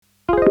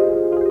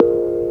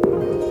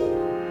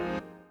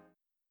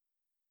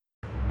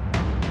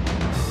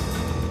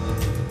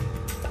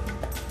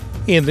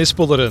In this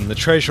bulletin, the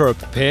Treasurer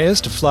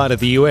prepares to fly to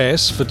the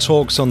US for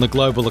talks on the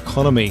global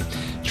economy.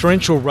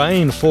 Torrential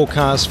rain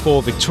forecast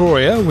for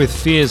Victoria with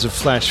fears of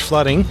flash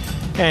flooding.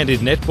 And in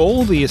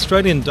netball, the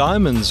Australian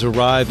Diamonds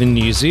arrive in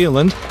New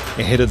Zealand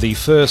ahead of the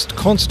first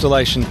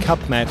Constellation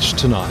Cup match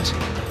tonight.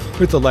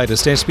 With the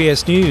latest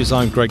SBS News,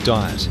 I'm Greg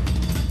Dyett.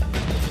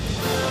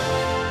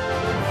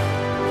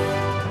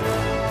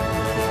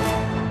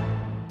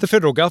 The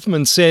federal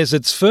government says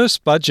its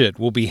first budget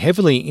will be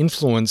heavily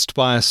influenced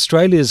by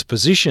Australia's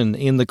position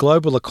in the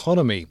global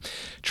economy.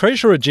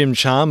 Treasurer Jim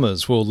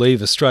Chalmers will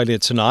leave Australia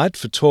tonight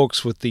for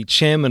talks with the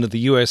chairman of the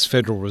US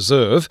Federal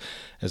Reserve,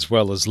 as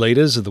well as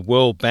leaders of the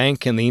World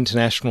Bank and the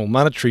International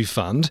Monetary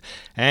Fund,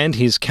 and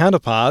his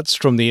counterparts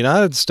from the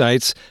United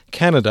States,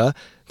 Canada,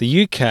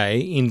 the UK,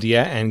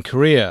 India and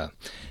Korea.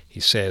 He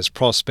says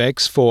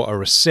prospects for a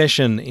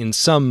recession in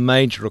some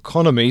major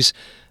economies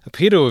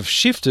appear to have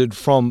shifted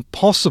from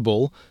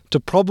possible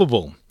to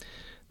probable.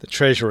 The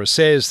Treasurer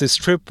says this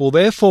trip will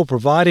therefore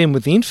provide him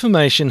with the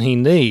information he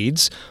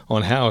needs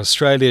on how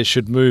Australia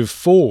should move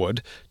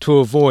forward to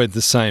avoid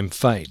the same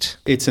fate.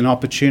 It's an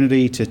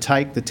opportunity to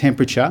take the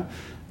temperature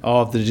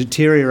of the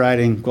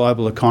deteriorating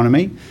global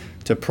economy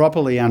to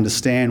properly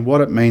understand what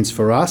it means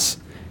for us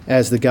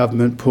as the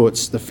government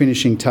puts the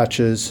finishing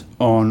touches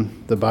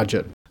on the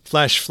budget.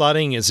 Flash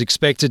flooding is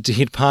expected to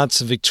hit parts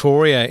of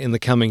Victoria in the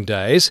coming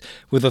days,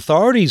 with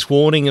authorities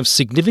warning of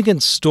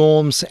significant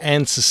storms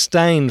and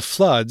sustained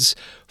floods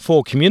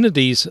for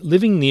communities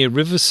living near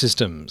river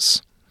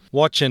systems.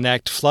 Watch and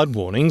Act flood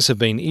warnings have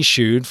been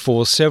issued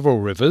for several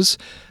rivers.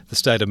 The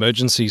State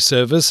Emergency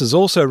Service is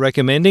also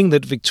recommending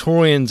that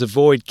Victorians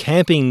avoid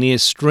camping near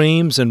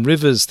streams and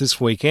rivers this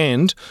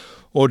weekend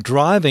or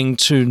driving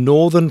to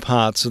northern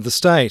parts of the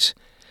state.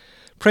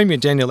 Premier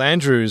Daniel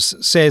Andrews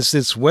says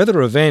this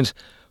weather event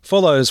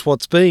follows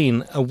what's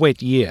been a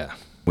wet year.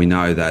 We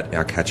know that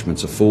our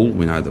catchments are full.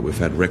 We know that we've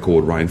had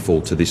record rainfall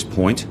to this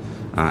point,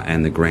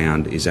 and the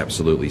ground is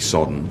absolutely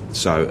sodden.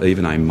 So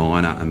even a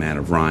minor amount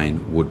of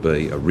rain would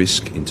be a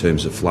risk in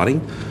terms of flooding,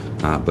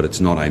 but it's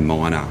not a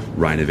minor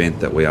rain event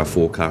that we are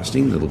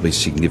forecasting. There'll be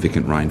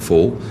significant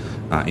rainfall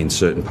in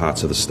certain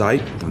parts of the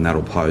state, and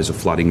that'll pose a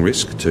flooding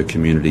risk to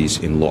communities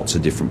in lots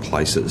of different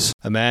places.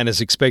 A man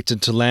is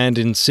expected to land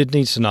in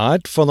Sydney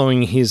tonight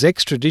following his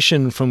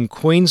extradition from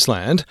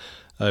Queensland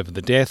over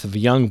the death of a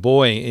young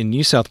boy in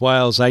New South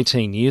Wales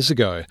 18 years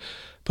ago.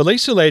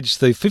 Police allege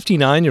the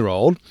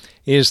 59-year-old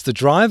is the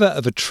driver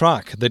of a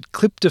truck that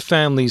clipped a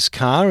family's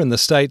car in the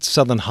state's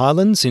Southern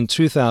Highlands in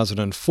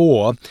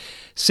 2004,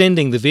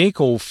 sending the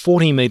vehicle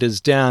 40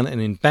 metres down an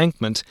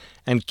embankment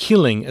and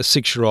killing a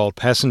 6-year-old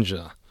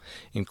passenger.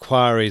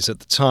 Inquiries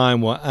at the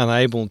time were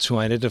unable to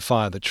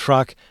identify the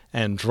truck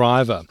and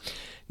driver.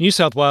 New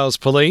South Wales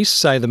Police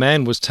say the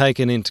man was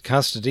taken into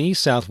custody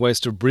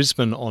southwest of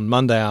Brisbane on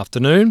Monday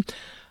afternoon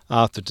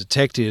after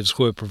detectives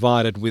were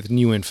provided with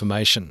new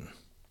information.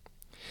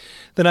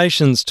 The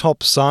nation's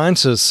top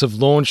scientists have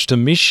launched a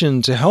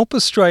mission to help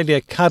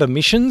Australia cut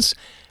emissions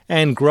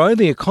and grow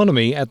the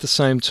economy at the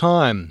same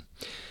time.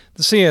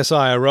 The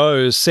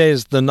CSIRO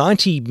says the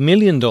 $90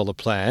 million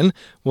plan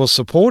will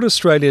support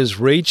Australia's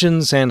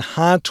regions and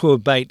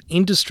hard-to-abate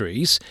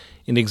industries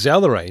in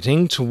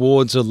accelerating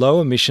towards a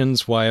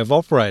low-emissions way of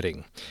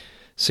operating.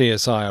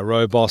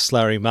 CSIRO boss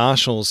Larry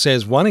Marshall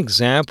says one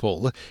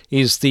example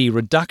is the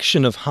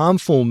reduction of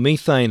harmful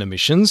methane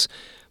emissions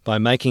by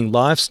making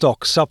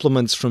livestock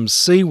supplements from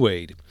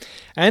seaweed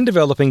and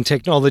developing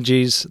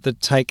technologies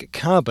that take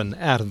carbon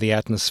out of the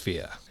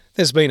atmosphere.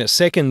 There's been a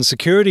second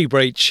security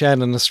breach at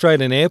an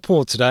Australian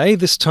airport today,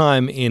 this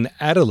time in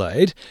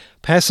Adelaide.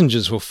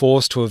 Passengers were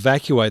forced to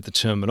evacuate the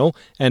terminal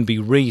and be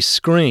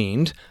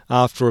re-screened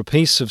after a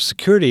piece of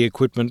security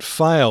equipment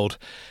failed.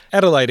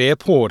 Adelaide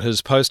Airport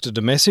has posted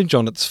a message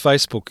on its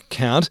Facebook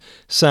account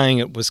saying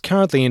it was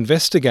currently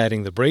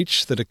investigating the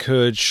breach that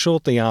occurred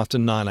shortly after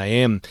 9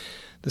 a.m.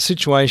 The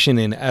situation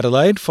in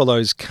Adelaide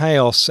follows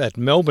chaos at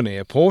Melbourne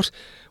Airport,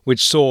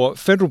 which saw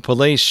federal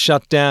police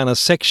shut down a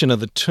section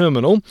of the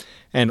terminal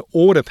and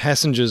order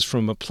passengers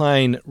from a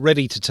plane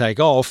ready to take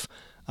off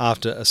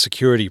after a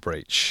security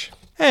breach.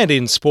 And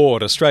in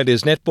sport,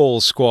 Australia's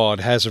netball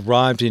squad has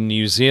arrived in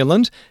New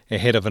Zealand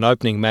ahead of an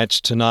opening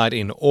match tonight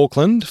in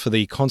Auckland for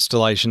the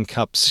Constellation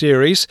Cup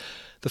Series.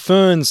 The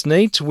Ferns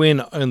need to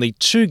win only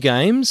 2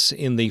 games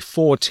in the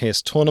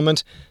 4-test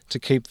tournament to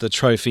keep the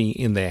trophy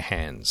in their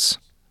hands.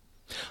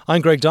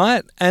 I'm Greg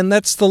Dyett, and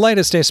that's the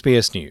latest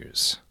SBS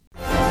News.